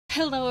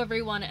Hello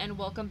everyone and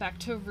welcome back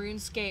to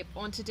Runescape.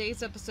 On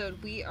today's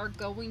episode we are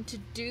going to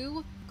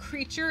do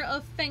Creature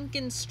of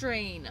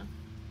Fenkenstrain.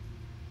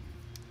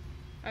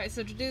 Alright,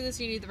 so to do this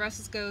you need the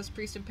Restless Ghost,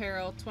 Priest in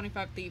Peril,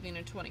 25 Thieving,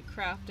 and 20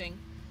 Crafting.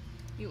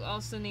 You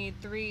also need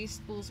 3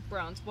 spools of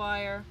bronze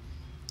wire,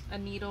 a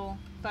needle,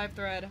 5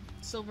 thread,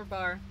 silver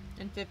bar,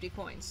 and 50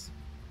 coins.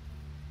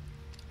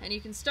 And you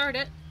can start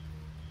it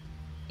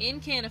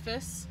in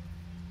Canifis,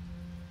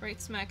 right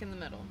smack in the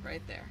middle,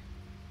 right there.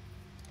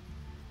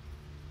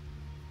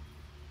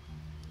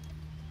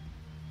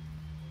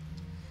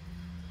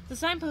 The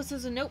signpost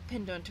has a note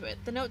pinned onto it.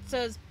 The note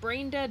says,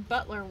 brain-dead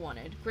butler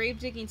wanted.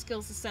 Grave-digging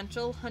skills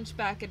essential.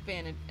 Hunchback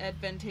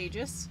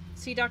advantageous.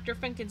 See Dr.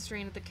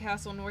 Fenkenstrain at the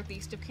castle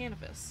northeast of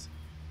Canifis.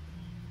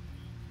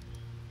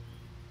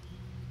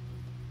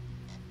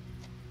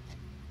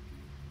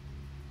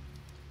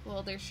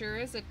 Well, there sure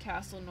is a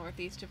castle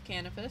northeast of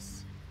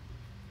Canifis.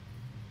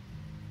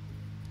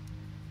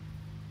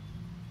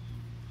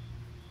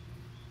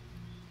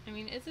 I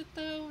mean, is it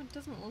though? It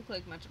doesn't look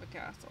like much of a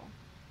castle.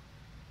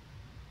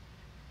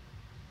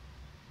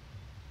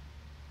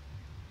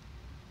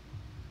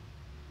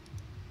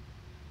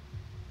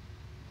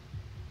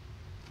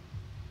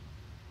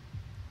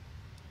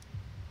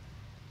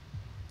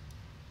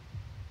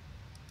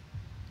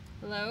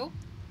 Hello?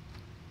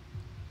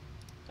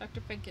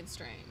 Dr.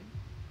 Fenkenstrain.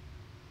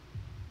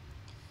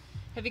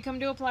 Have you come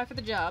to apply for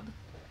the job?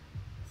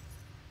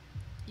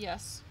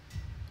 Yes.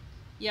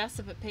 Yes,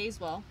 if it pays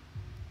well.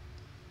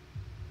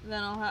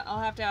 Then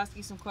I'll have to ask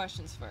you some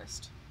questions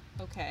first.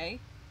 Okay.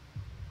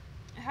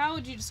 How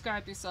would you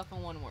describe yourself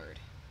in one word?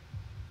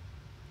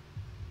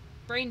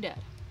 Brain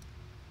dead.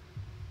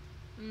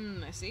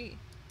 I see.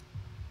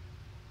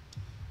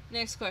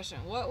 Next question.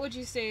 What would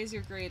you say is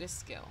your greatest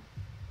skill?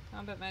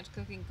 Combat, magic,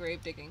 cooking,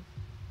 grave digging.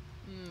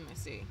 I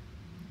see.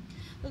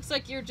 Looks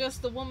like you're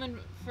just the woman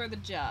for the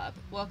job.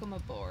 Welcome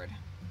aboard.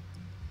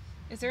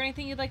 Is there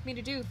anything you'd like me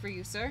to do for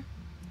you, sir?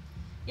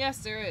 Yes,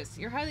 there is.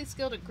 You're highly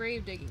skilled at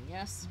grave digging,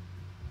 yes?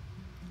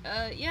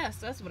 Yes,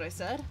 that's what I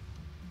said.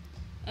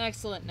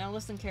 Excellent. Now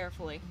listen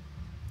carefully.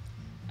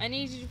 I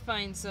need you to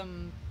find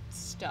some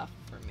stuff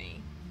for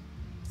me.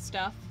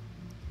 Stuff?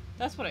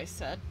 That's what I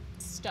said.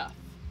 Stuff.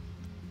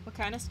 What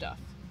kind of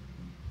stuff?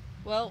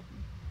 Well,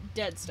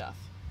 dead stuff.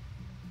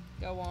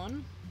 Go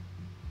on.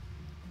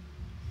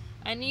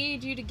 I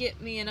need you to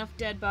get me enough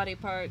dead body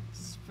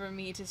parts for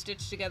me to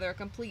stitch together a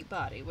complete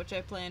body, which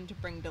I plan to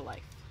bring to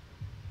life.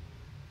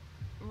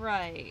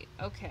 Right,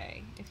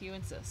 okay, if you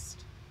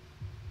insist.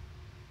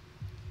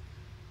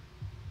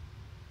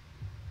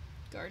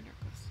 Gardener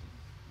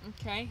question.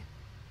 Okay.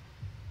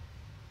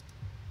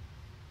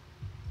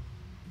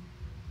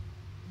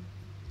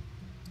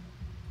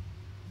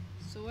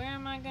 So where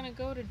am I gonna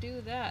go to do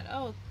that?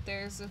 Oh,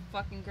 there's a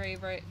fucking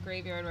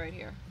graveyard right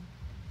here.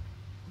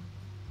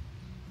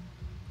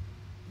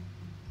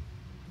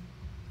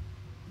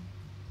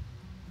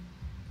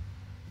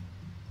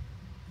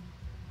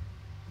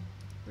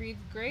 Read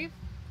the grave.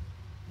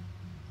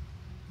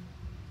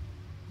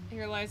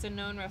 Here lies a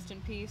known, rest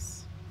in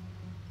peace.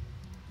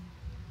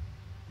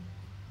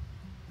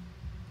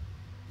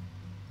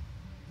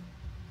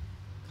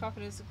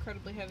 Coffin is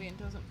incredibly heavy and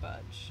doesn't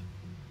budge.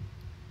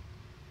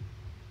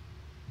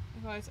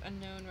 Here lies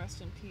unknown,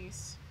 rest in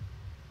peace.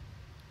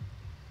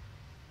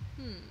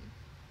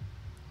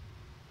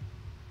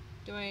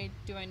 Do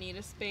I need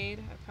a spade?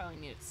 I probably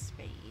need a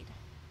spade.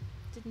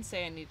 Didn't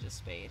say I needed a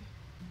spade.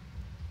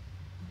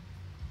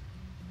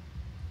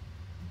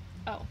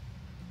 Oh.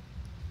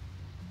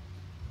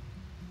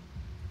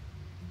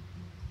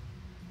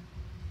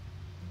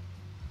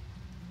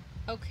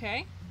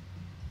 Okay.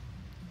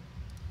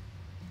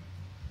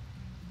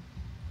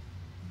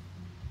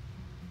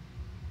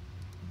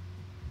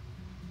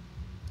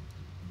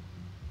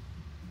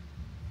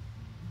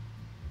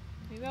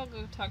 Maybe I'll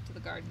go talk to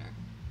the gardener.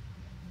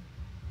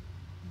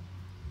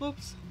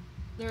 Whoops.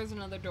 There's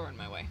another door in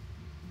my way.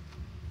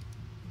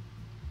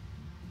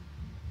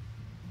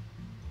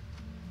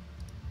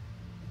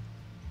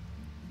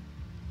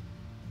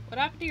 What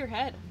happened to your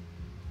head?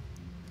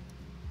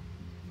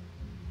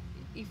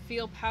 You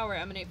feel power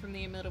emanate from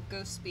the emit of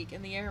ghost speak,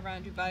 and the air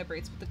around you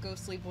vibrates with the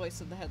ghostly voice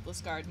of the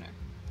headless gardener.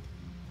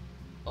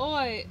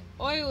 I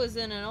was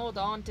in an old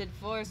haunted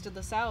forest to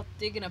the south,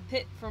 digging a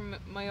pit for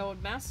my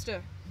old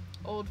master,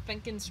 old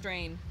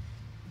Fenkenstrain.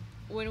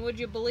 When would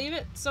you believe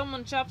it?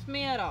 Someone chopped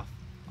me head off.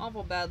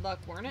 Awful bad luck,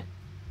 weren't it?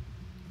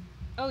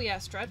 Oh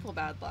yes, dreadful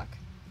bad luck.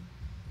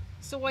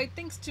 So I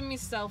thinks to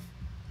myself,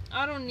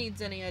 I don't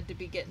needs any head to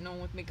be getting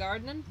on with me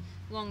gardening,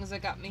 long as I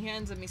got me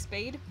hands on me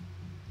spade.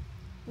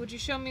 Would you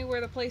show me where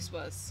the place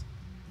was?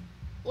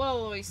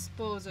 Well, I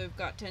suppose I've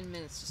got 10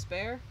 minutes to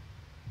spare.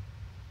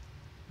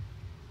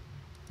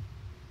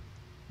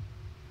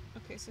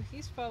 Okay, so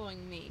he's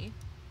following me.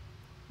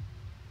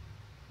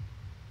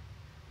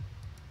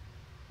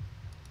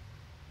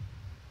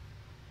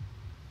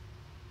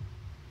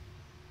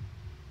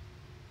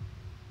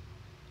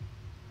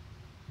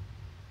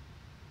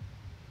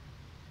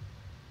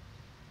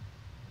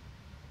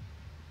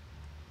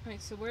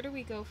 Alright, so where do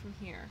we go from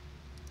here?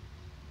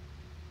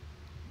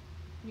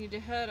 Need to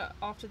head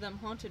off to them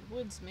haunted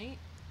woods, mate.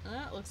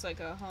 That looks like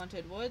a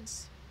haunted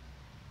woods.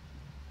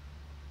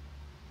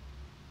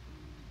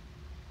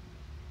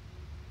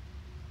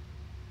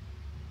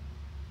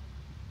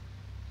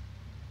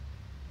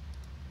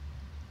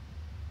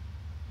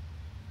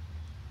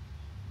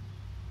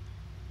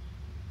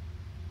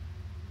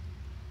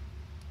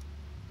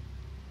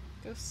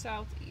 Go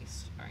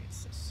southeast. Alright,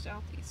 so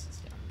southeast is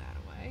down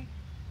that way.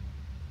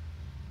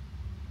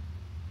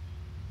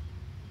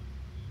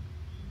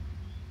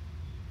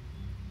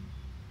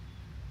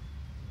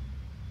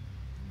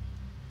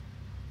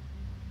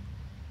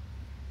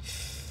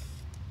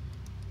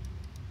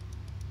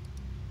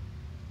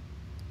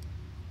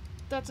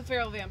 That's a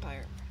feral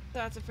vampire.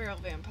 That's a feral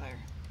vampire.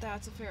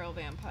 That's a feral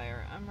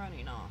vampire. I'm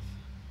running off.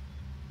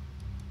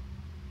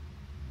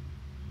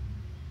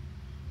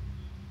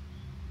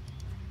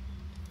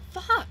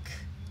 Fuck!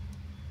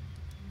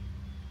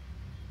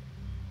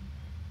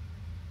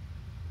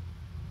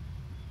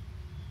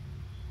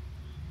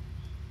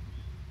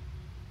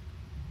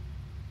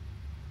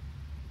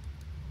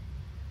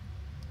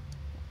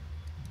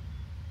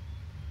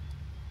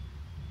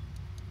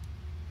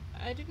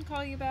 I didn't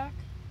call you back.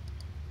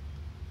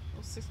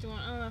 Well, 61.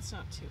 Oh, that's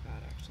not too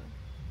bad, actually.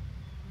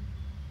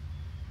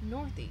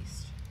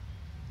 Northeast.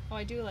 Oh,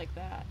 I do like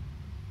that.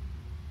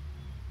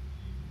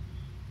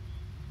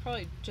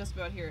 Probably just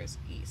about here is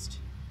east.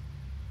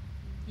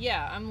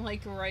 Yeah, I'm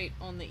like right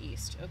on the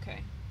east. Okay.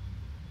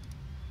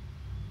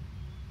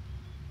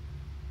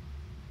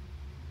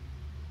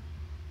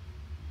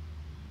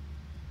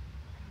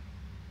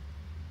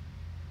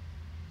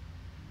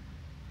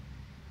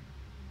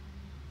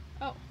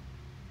 Oh.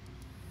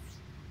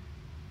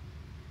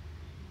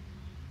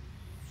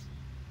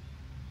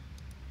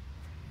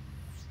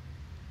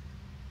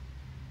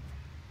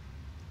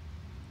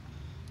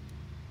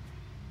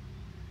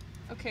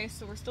 Okay,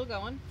 so we're still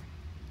going.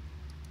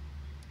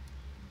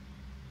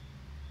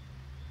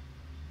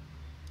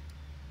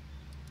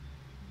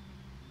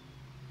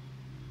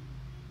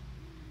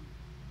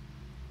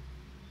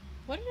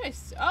 What did I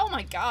s- Oh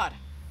my god!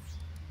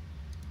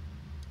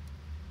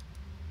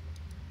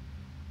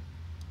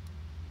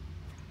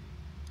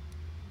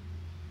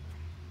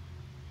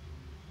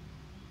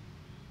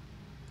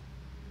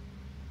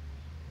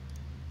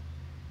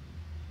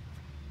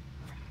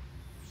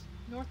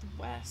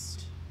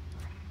 Northwest.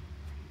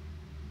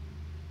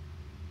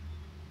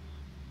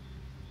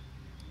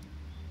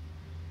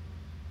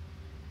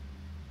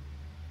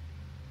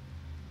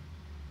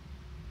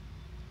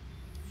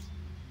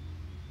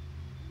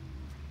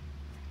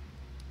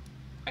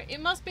 It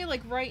must be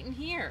like right in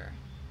here.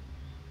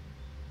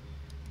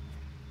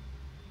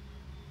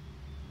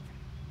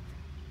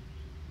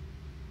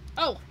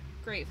 Oh,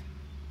 grave.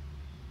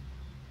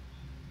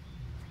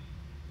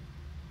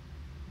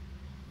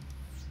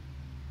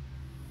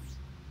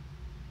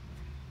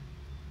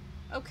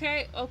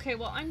 Okay, okay,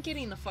 well, I'm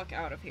getting the fuck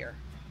out of here.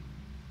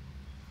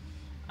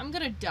 I'm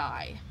gonna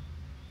die.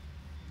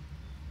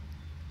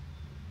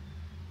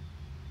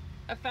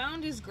 I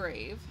found his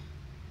grave.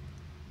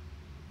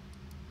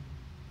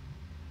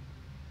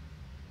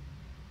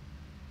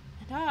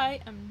 And I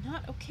am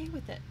not okay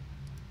with it.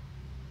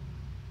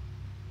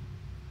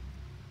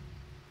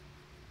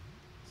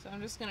 So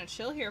I'm just gonna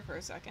chill here for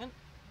a second.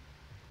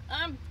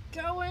 I'm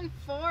going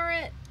for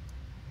it!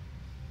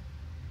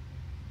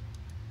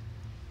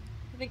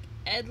 I think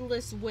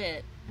Edless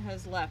Wit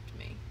has left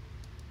me.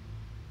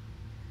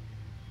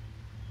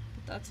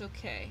 But that's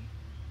okay.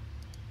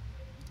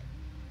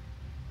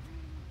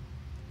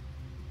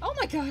 Oh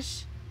my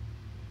gosh!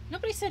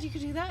 Nobody said you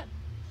could do that.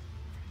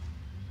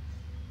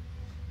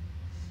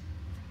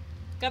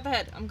 Got the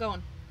head. I'm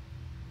going.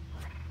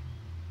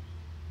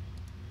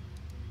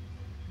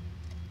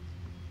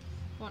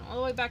 Going all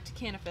the way back to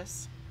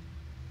Canifis.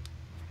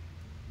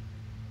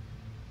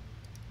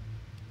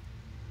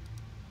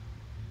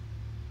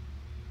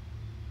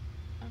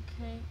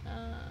 Okay,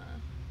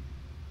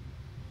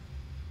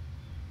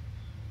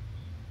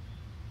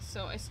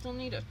 so I still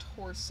need a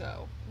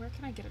torso. Where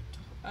can I get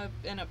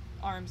and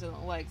arms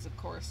and legs, of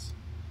course.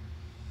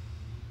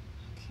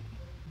 Okay.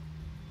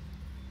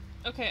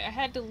 Okay, I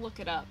had to look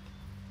it up.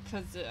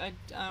 Because I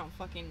don't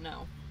fucking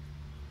know.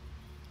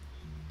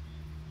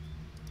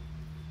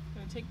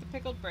 I'm gonna take the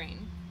pickled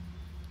brain.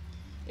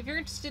 If you're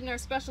interested in our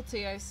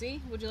specialty, I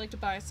see. Would you like to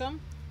buy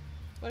some?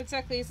 What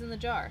exactly is in the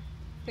jar?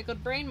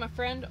 Pickled brain, my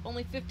friend.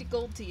 Only 50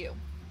 gold to you.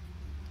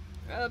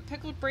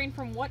 Pickled brain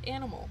from what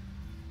animal?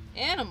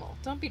 Animal?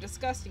 Don't be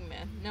disgusting,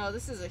 man. No,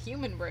 this is a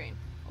human brain.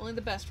 Only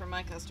the best for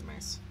my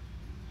customers.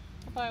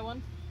 I'll buy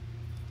one.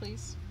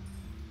 Please.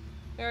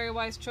 Very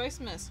wise choice,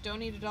 miss.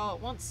 Don't eat it all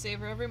at once.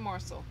 Savor every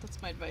morsel.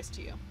 That's my advice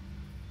to you.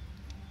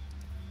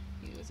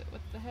 Use it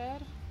with the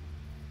head.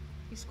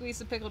 You squeeze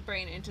the pickled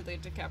brain into the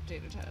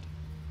decapitated head.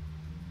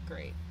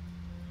 Great.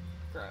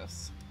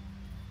 Gross.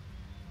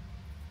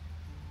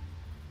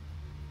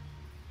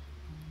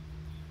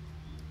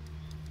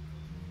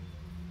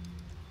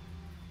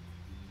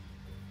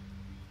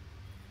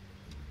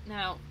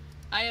 Now,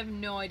 I have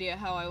no idea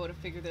how I would have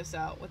figured this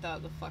out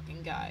without the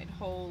fucking guide.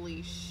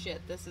 Holy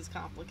shit, this is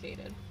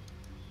complicated.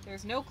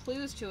 There's no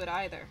clues to it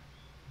either.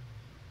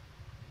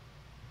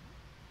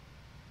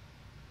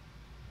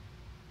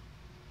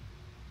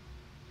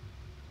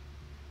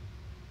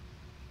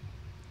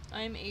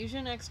 I'm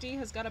Asian. XD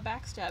has got a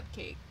backstab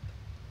cape.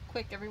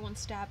 Quick, everyone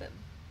stab him.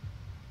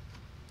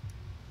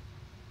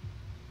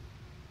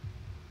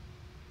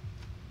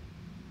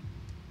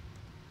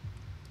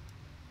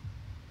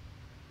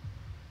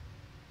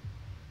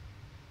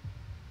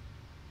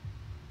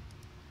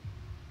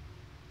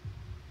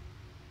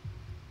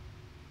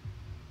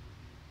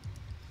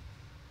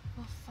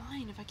 Well,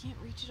 fine. If I can't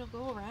reach it, I'll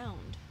go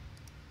around.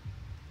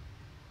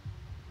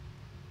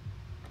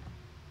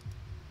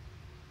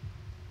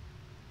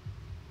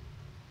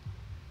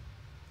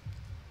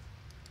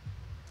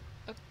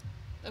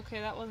 Okay,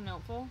 that wasn't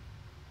helpful.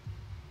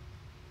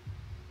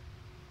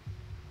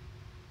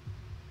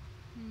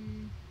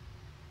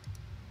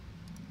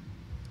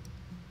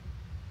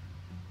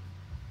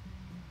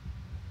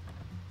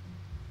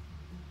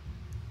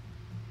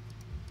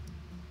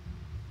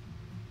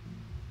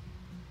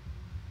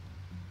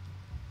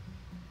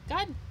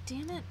 God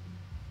damn it.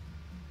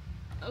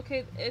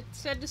 Okay, it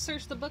said to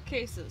search the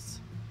bookcases.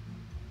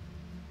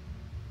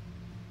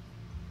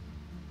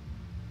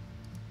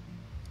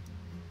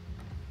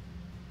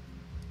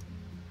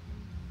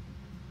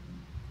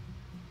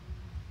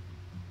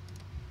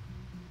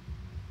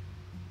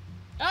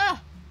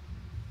 Ah!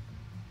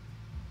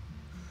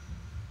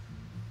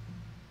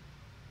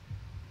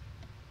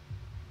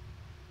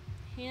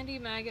 Handy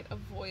maggot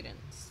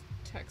avoidance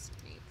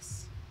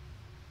techniques.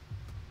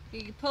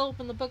 You can pull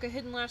open the book, a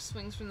hidden latch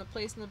swings from the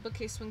place, and the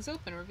bookcase swings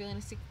open, revealing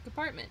a secret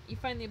compartment. You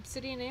find the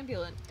obsidian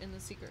amulet in the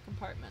secret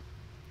compartment.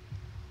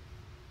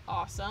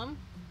 Awesome.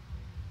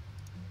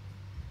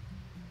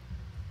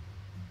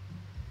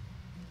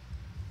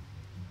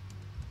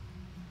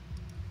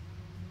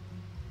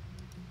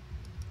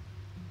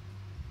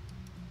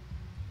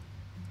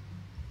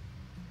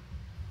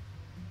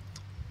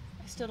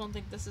 I still don't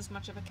think this is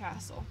much of a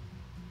castle.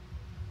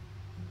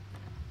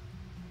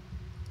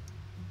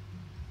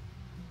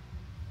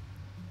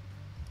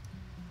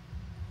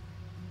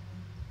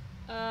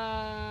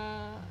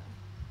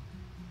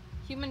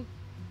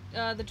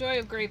 The joy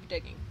of grave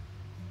digging.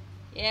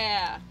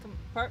 Yeah,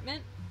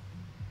 compartment.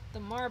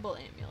 The marble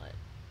amulet.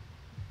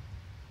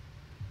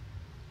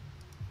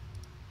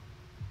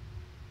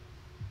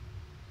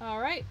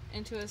 Alright,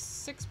 into a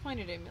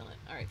 6-pointed amulet.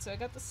 Alright, so I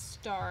got the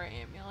star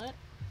amulet.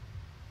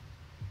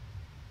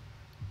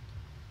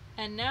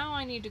 And now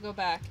I need to go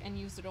back and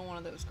use it on one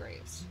of those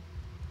graves.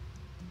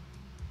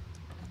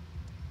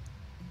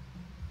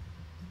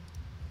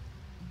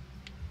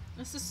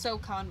 This is so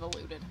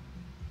convoluted.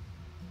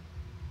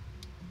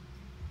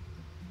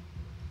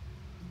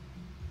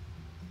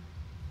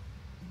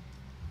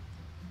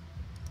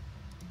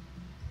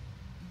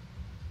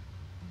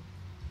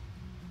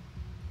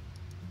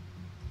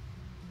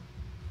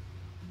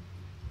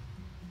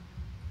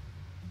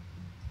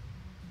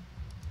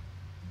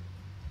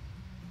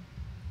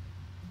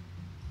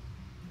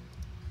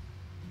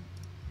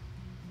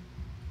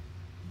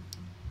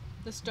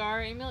 The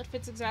star amulet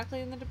fits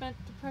exactly in the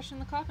depression in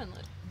the coffin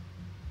lid.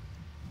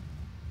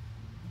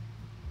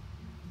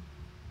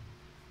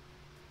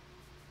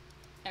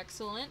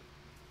 Excellent.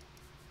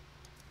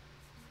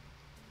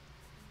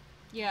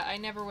 Yeah, I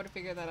never would have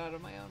figured that out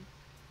on my own.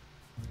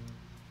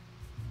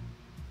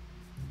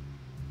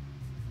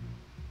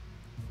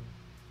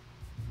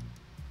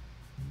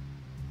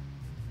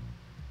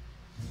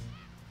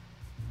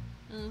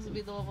 And this will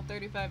be the level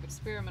 35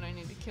 experiment I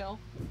need to kill.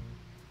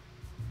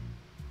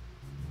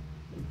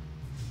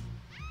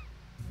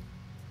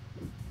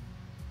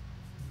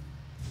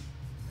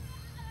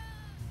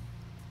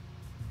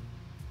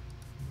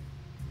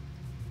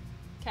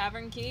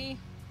 Cavern key.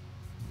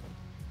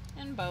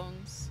 And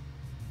bones.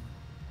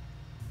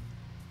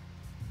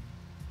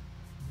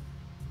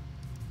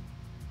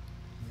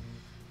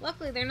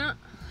 Luckily, they're not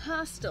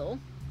hostile.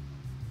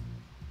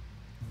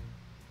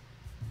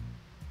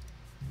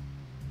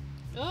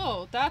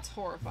 Oh, that's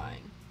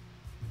horrifying.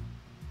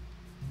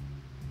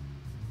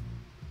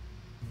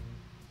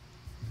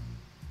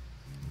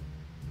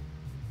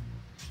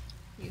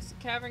 Use the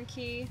cavern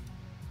key.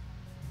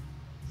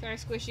 Sorry,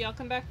 Squishy, I'll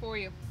come back for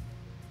you.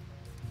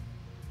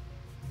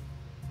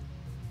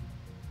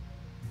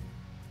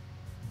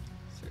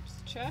 Search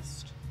the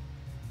chest.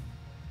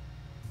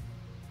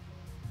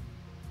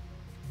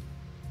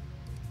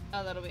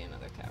 Oh, that'll be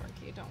another cavern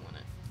key. Don't want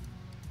it.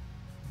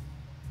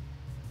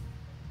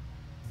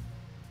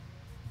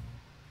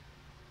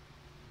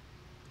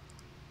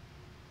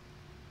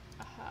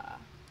 Aha.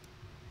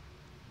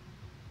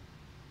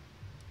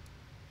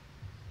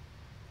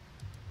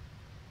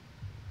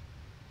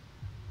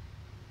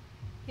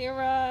 Here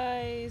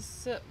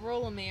lies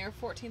Rolomir,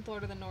 14th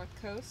Lord of the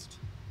North Coast.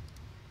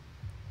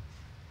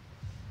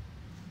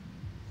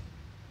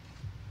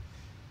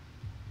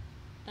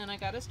 And I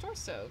got his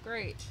torso.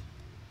 Great.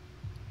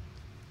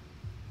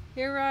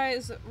 Here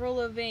lies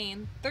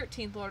Rolovane,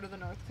 13th Lord of the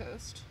North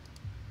Coast.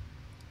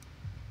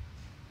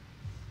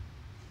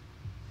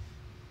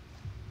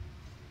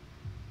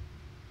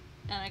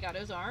 And I got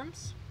his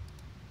arms.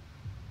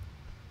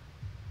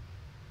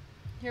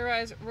 Here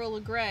is Rolla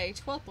Gray,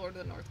 12th Lord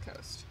of the North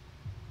Coast.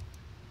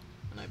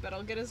 And I bet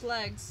I'll get his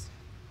legs.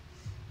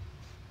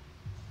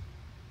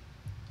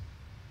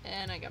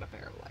 And I got a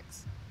pair of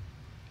legs.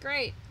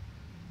 Great.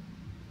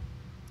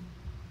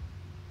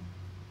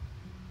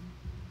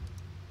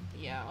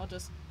 Yeah, I'll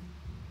just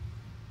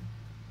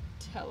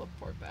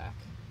teleport back.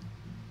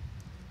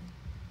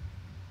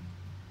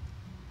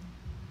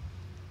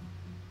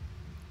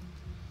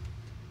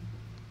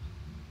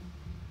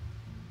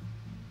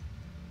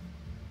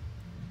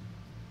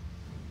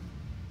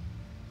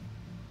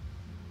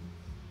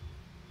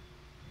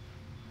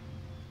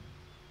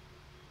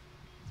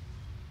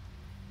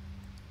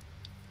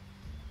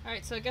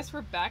 Alright, so I guess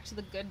we're back to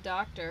the good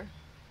doctor.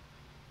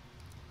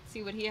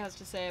 See what he has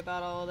to say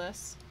about all of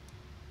this.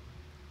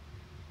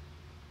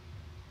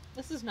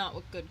 This is not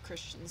what good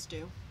Christians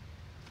do.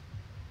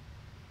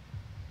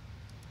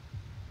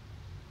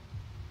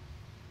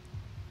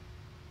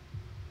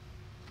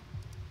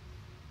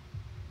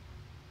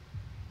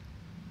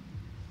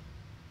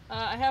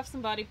 I have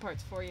some body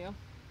parts for you.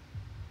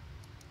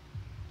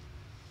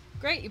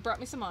 Great, you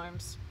brought me some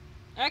arms.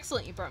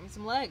 Excellent, you brought me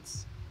some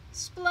legs.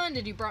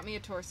 Splendid, you brought me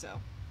a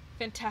torso.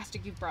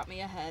 Fantastic, you brought me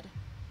a head.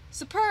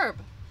 Superb!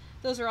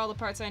 Those are all the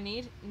parts I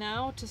need.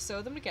 Now, to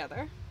sew them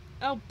together.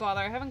 Oh, bother,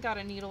 I haven't got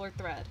a needle or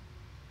thread.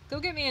 Go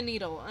get me a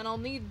needle, and I'll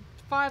need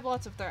 5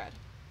 lots of thread.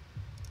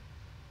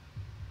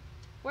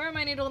 Where are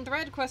my needle and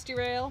thread, Questy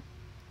Rail?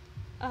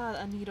 Ah,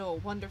 a needle,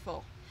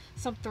 wonderful.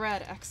 Some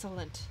thread,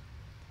 excellent.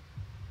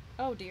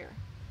 Oh dear.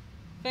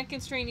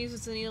 Fenkenstrain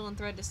uses the needle and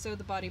thread to sew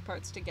the body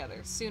parts together.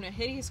 Soon a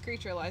hideous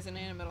creature lies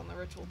inanimate on the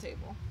ritual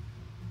table.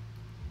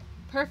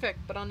 Perfect,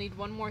 but I'll need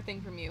one more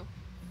thing from you.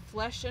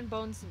 Flesh and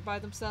bones by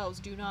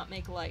themselves do not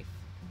make life.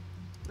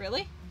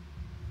 Really?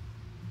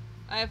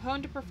 I have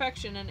honed to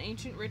perfection an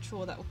ancient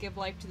ritual that will give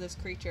life to this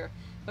creature,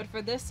 but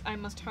for this I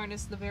must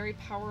harness the very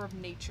power of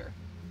nature.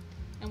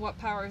 And what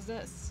power is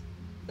this?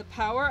 The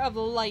power of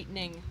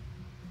lightning.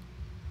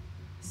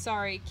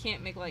 Sorry,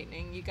 can't make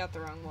lightning. You got the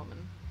wrong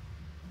woman.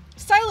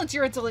 Silence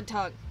your insolent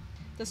tongue!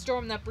 The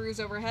storm that brews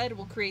overhead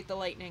will create the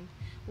lightning.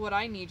 What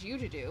I need you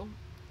to do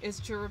is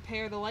to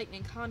repair the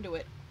lightning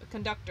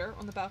conductor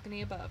on the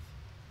balcony above.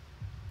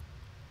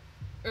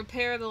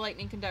 Repair the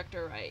lightning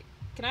conductor, right.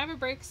 Can I have a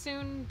break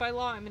soon? By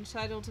law, I'm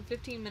entitled to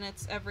 15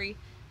 minutes every...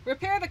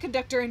 Repair the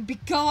conductor and be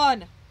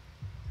gone!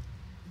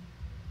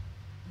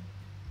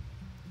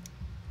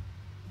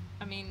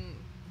 I mean,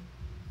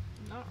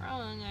 not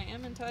wrong. I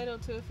am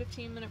entitled to a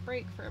 15-minute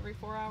break for every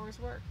 4 hours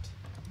worked.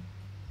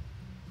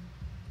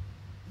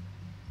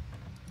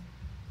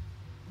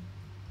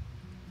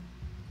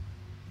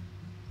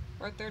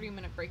 Or a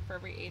 30-minute break for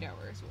every 8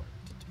 hours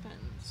worked. It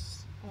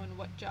depends on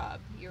what job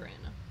you're in.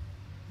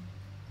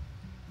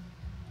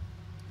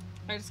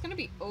 Alright, it's gonna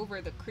be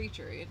over the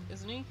creature,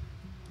 isn't he?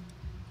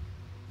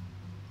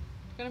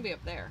 It's gonna be up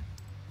there.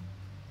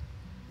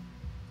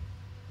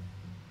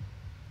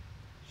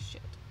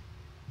 Shit.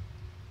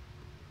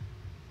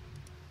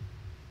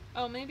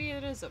 Oh, maybe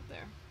it is up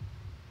there.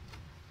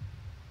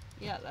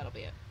 Yeah, that'll be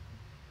it.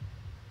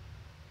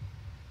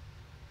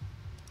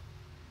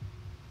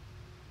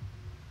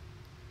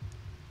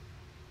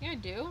 Yeah, I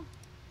do.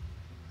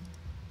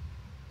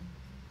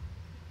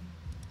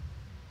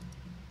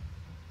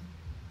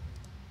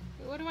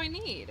 What do I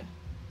need?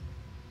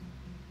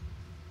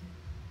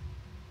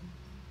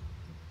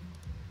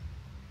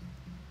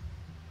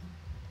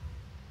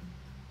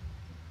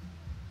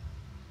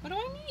 What do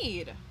I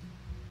need?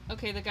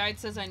 Okay, the guide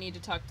says I need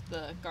to talk to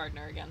the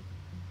gardener again.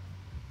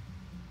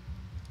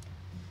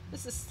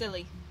 This is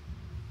silly.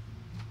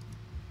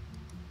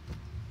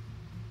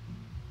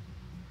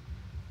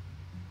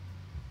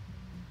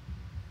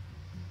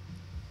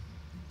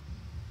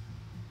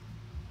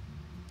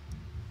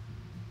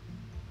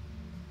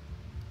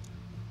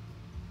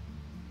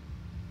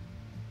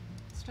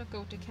 Let's not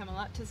go to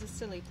Camelot, 'tis a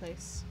silly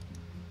place.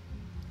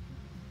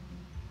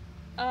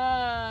 Do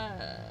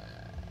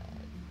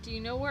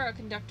you know where a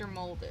conductor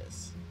mold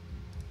is?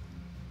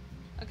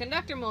 A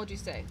conductor mold, you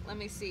say? Let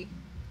me see.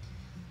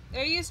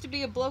 There used to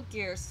be a bloke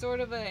here,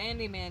 sort of a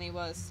handyman he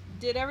was.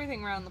 Did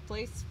everything around the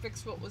place,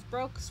 fixed what was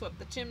broke, swept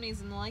the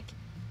chimneys and the like.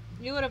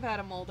 You would have had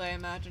a mold, I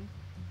imagine.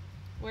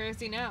 Where is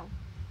he now?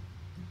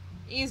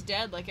 He's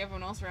dead like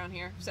everyone else around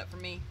here, except for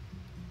me.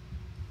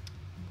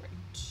 Great.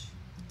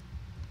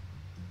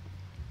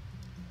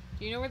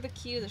 Do you know where the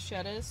key to the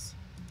shed is?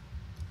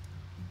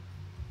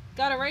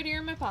 Got it right here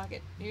in my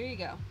pocket. Here you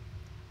go.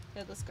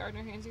 Headless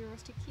gardener hands you a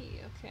rusty key.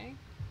 Okay.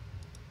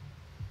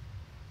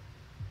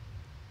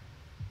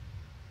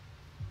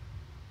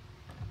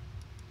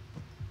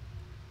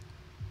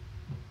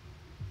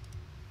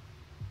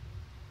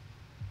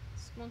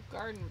 Smoke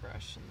garden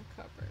brush in the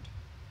cupboard.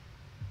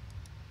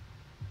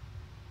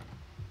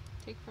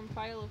 Take from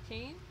pile of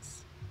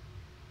canes.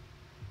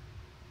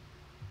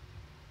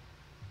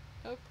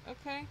 Oh,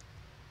 okay.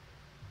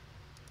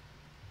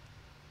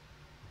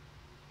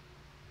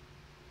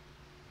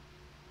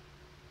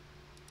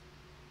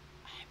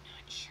 I'm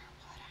not sure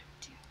what I'm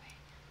doing.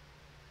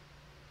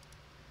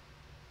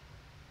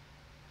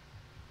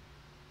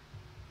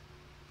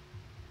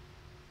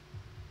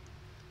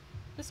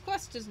 This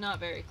quest is not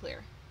very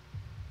clear.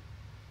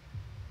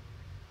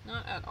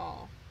 Not at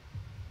all.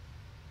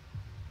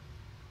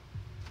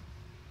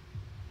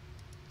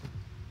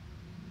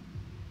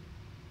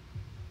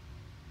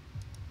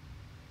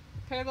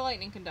 Repair the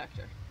lightning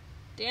conductor.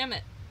 Damn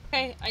it.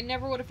 Okay, I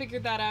never would have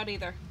figured that out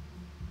either.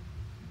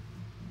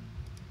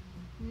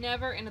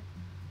 Never in a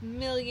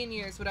million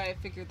years would I have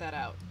figured that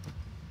out.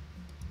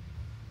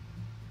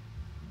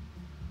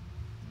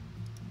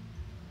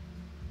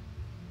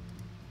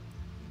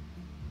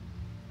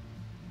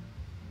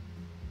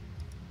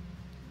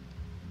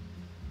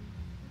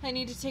 I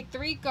need to take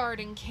 3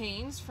 garden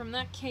canes from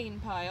that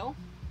cane pile.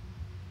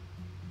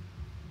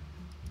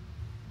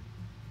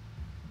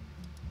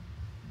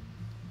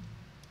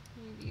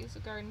 Maybe use a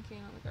garden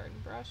cane on the garden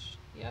brush.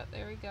 Yep,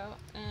 there we go.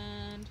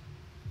 And...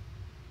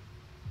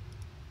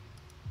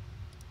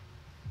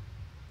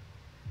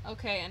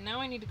 okay, and now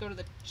I need to go to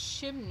the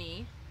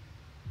chimney.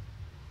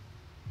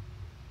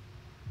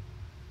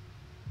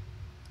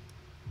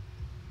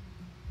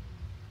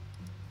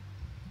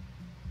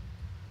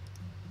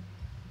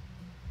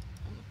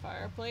 And the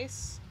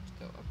fireplace. Let's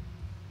go up.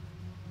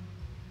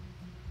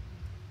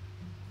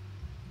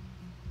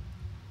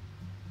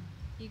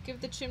 You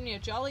give the chimney a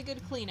jolly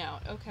good clean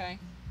out. Okay.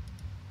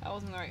 That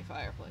wasn't the right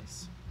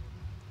fireplace.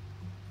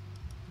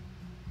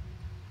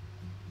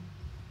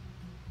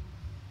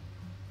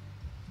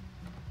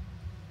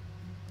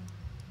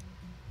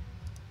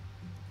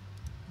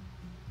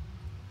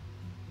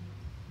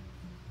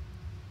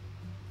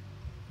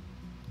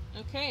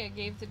 Okay, I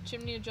gave the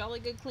chimney a jolly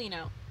good clean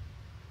out.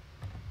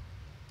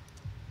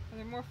 Are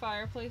there more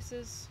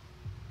fireplaces?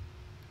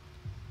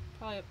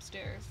 Probably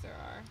upstairs there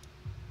are.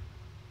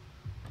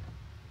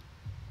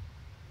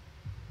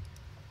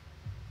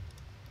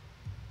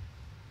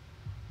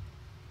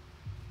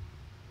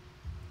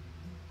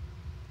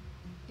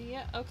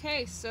 Yeah,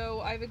 okay,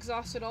 so I've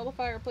exhausted all the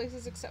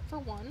fireplaces except for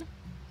one.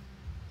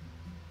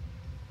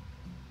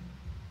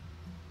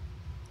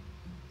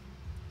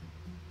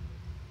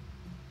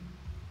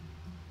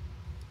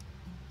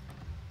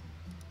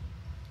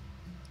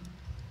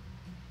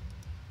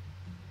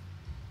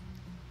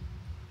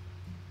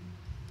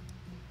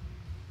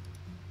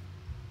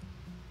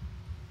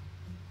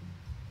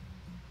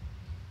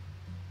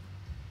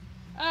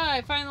 Ah,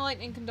 I find the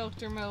lightning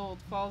conductor mold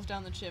falls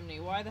down the chimney.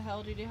 Why the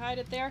hell did you hide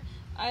it there?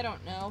 I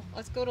don't know.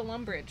 Let's go to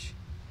Lumbridge.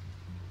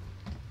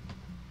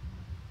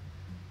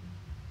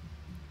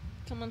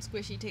 Come on,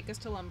 Squishy, take us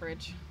to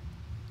Lumbridge.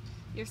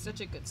 You're such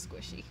a good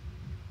Squishy.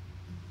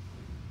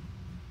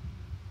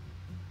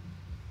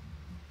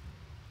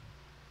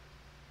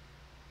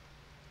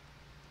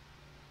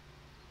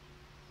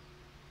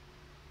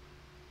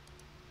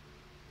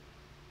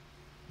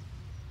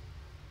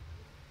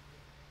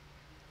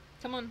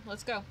 Come on,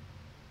 let's go.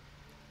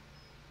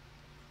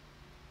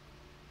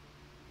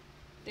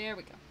 There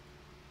we go.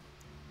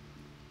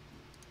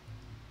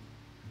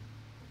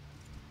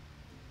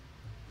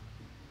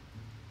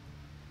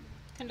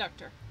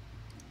 Conductor.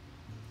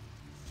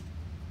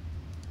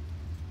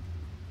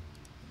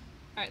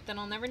 Alright, then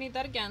I'll never need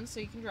that again, so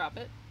you can drop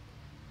it.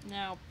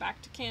 Now,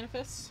 back to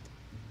Canopus.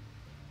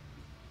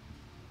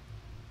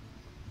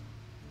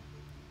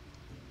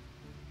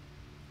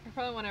 I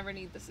probably won't ever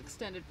need this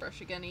extended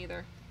brush again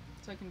either,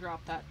 so I can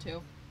drop that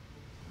too.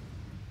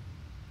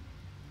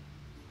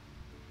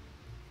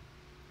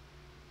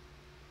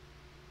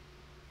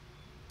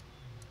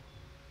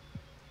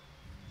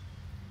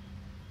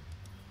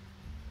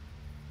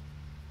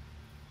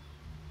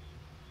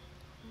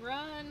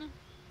 Run!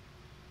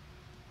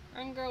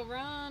 Run, girl,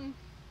 run!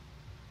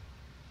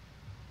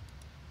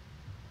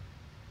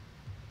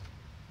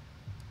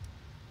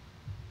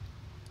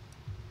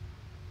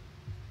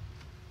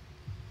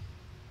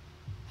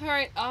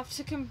 Alright, off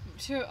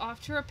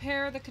to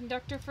repair the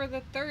conductor for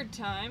the 3rd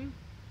time.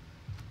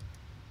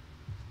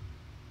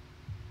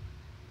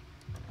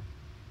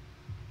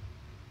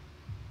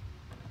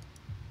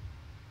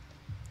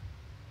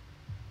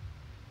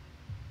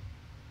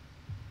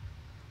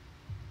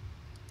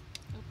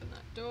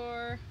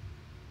 Door.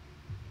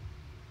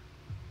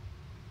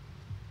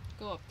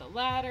 Go up the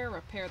ladder,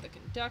 repair the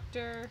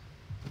conductor.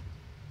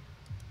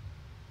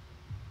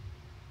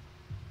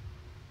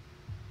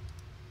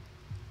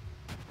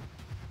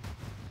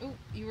 Ooh,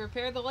 you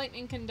repair the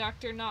lightning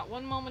conductor not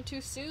one moment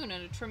too soon,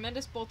 and a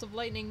tremendous bolt of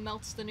lightning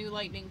melts the new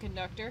lightning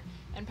conductor,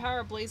 and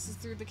power blazes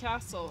through the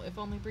castle, if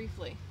only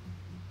briefly.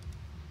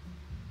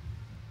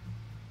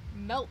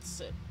 Melts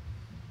it.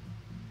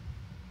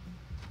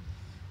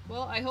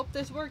 Well, I hope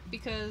this worked,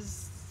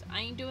 because I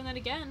ain't doing that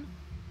again.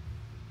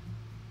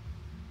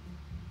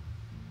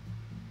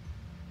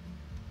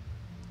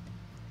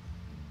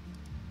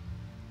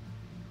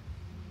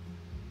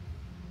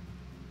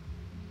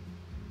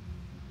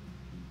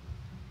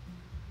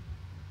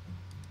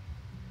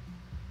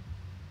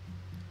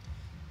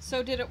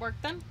 So did it work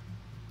then?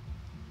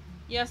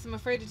 Yes, I'm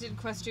afraid it did,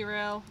 Questy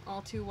Rail,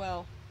 all too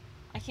well.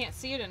 I can't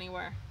see it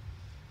anywhere.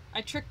 I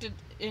tricked it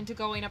into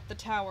going up the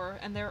tower,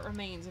 and there it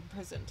remains,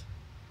 imprisoned.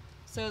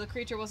 So the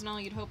creature wasn't all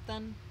you'd hoped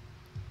then?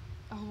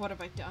 Oh, what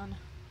have I done?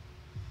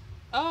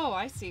 Oh,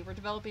 I see. We're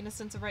developing a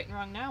sense of right and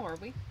wrong now, are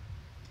we?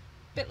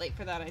 Bit late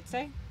for that, I'd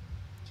say.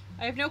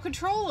 I have no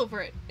control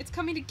over it. It's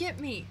coming to get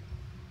me.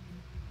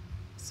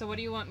 So what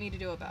do you want me to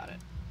do about it?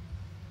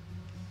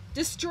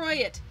 Destroy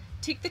it!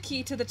 Take the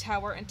key to the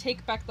tower and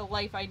take back the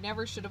life I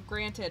never should have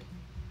granted.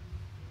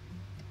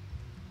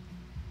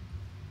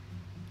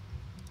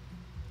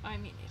 I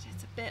mean,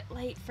 it's a bit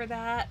late for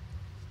that.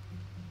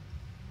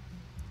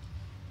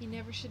 You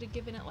never should have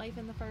given it life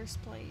in the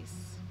first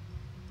place.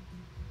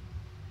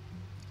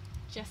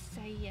 Just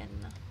saying.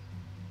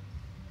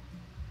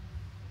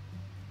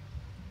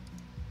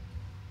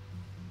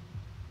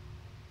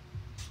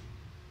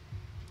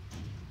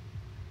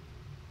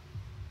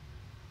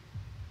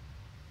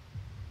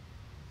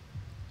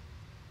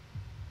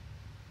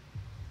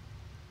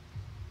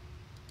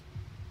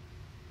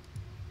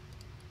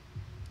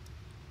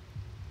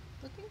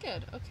 Looking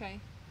good, okay.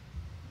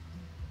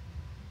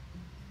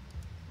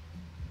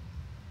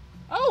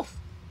 Oh!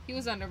 He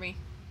was under me.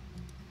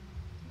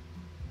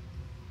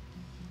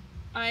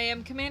 I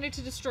am commanded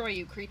to destroy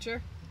you,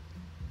 creature.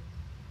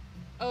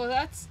 Oh,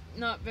 that's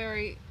not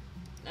very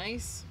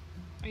nice.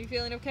 Are you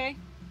feeling okay?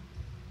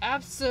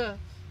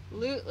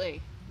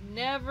 Absolutely.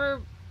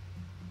 Never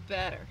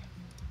better.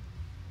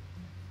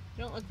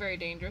 You don't look very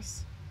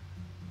dangerous.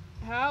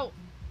 How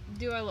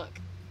do I look?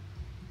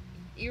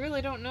 You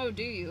really don't know,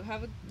 do you?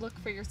 Have a look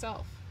for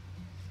yourself.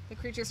 The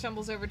creature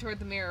stumbles over toward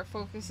the mirror,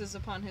 focuses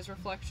upon his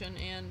reflection,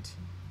 and...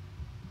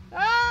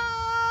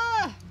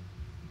 Ah!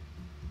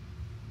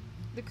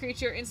 The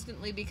creature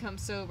instantly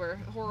becomes sober,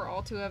 horror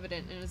all too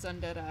evident in his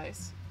undead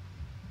eyes.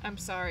 I'm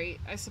sorry.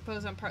 I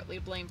suppose I'm partly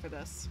to blame for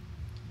this.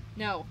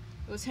 No,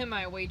 it was him,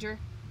 I wager.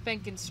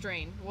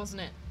 Fenkenstrain,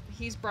 wasn't it?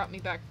 He's brought me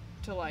back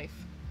to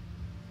life.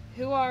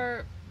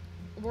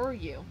 Were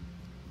you?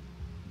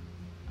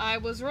 I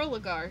was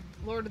Rolagar,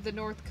 Lord of the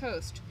North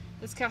Coast.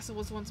 This castle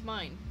was once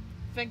mine.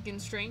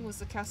 Fenkenstrain was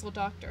the castle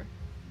doctor.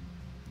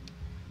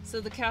 So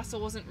the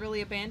castle wasn't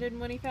really abandoned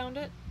when he found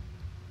it?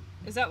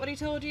 Is that what he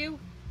told you?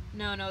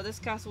 No, this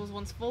castle was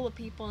once full of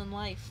people and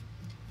life.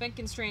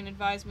 Fenkenstrain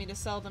advised me to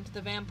sell them to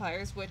the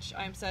vampires, which,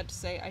 I am sad to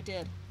say, I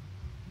did.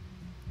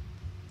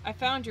 I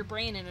found your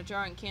brain in a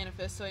jar in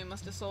Canifis, so he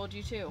must have sold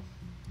you too.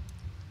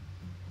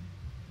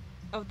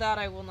 Of that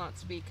I will not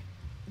speak.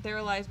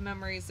 There lies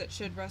memories that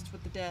should rest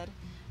with the dead,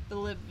 the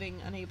living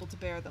unable to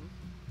bear them.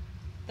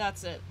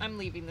 That's it. I'm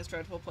leaving this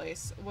dreadful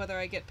place, whether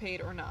I get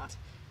paid or not.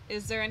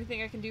 Is there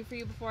anything I can do for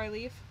you before I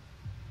leave?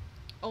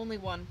 Only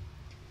one.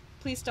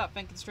 Please stop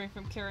Fenkenstrain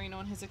from carrying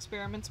on his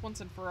experiments once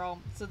and for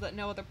all, so that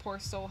no other poor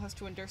soul has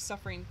to endure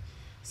suffering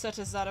such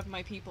as that of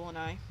my people and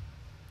I.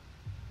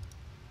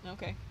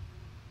 Okay.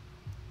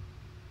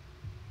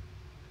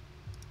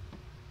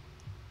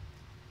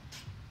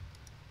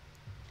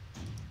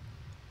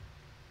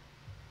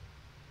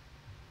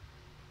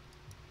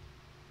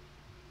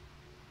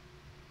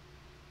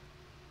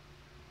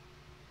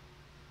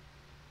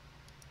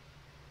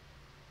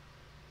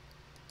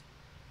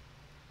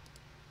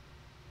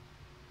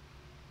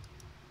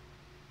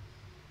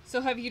 So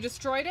have you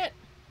destroyed it?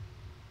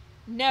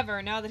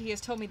 Never, now that he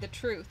has told me the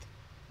truth.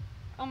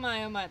 Oh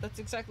my, that's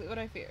exactly what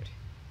I feared.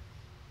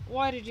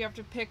 Why did you have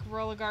to pick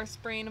Rolagar's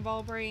brain of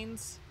all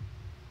brains?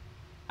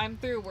 I'm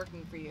through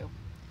working for you.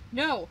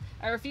 No,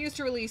 I refuse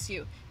to release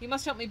you. You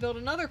must help me build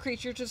another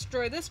creature to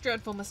destroy this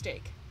dreadful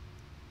mistake.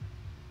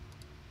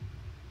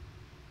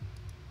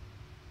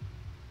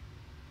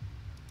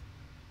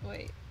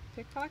 Wait,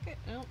 pickpocket?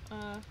 No,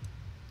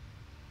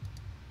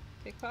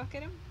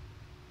 pickpocket him?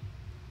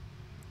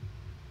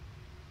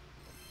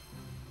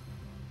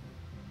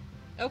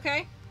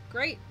 Okay,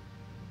 great.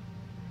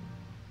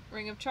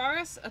 Ring of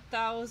Charis,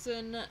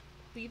 1,000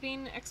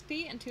 thieving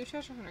XP, and 2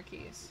 treasure hunter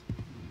keys.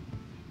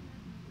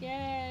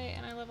 Yay,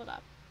 and I leveled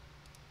up.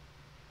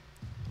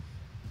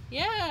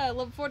 Yeah,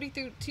 level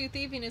 42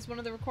 thieving is one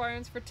of the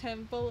requirements for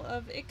Temple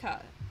of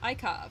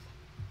Ikov.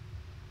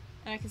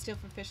 And I can steal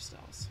from fish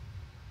stalls.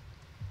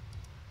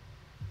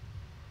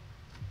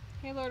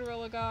 Hey, Lord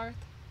Rolagarth.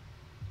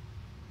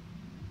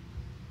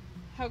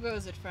 How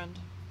goes it, friend?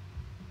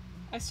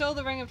 I stole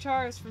the Ring of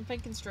Charis from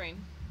Fenkenstrain.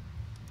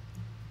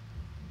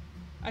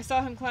 I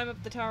saw him climb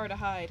up the tower to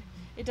hide.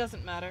 It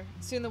doesn't matter.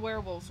 Soon the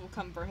werewolves will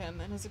come for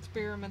him, and his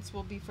experiments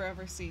will be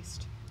forever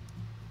ceased.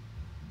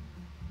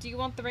 Do you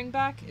want the ring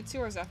back? It's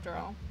yours after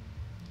all.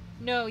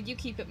 No, you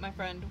keep it, my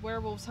friend.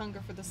 Werewolves hunger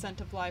for the scent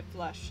of live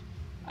flesh.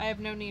 I have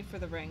no need for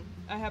the ring.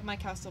 I have my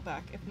castle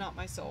back, if not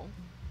my soul.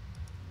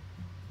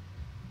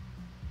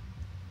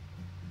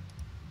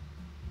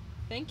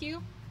 Thank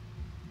you.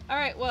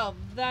 Alright, well,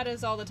 that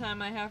is all the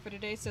time I have for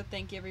today, so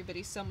thank you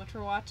everybody so much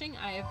for watching.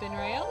 I have been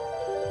Rael,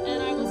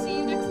 and I will see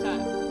you next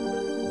time.